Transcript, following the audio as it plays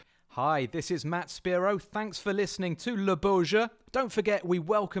Hi, this is Matt Spiro. Thanks for listening to Le Beau Jeu. Don't forget, we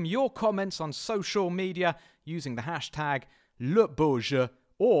welcome your comments on social media using the hashtag Le Beau Jeu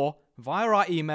or via our email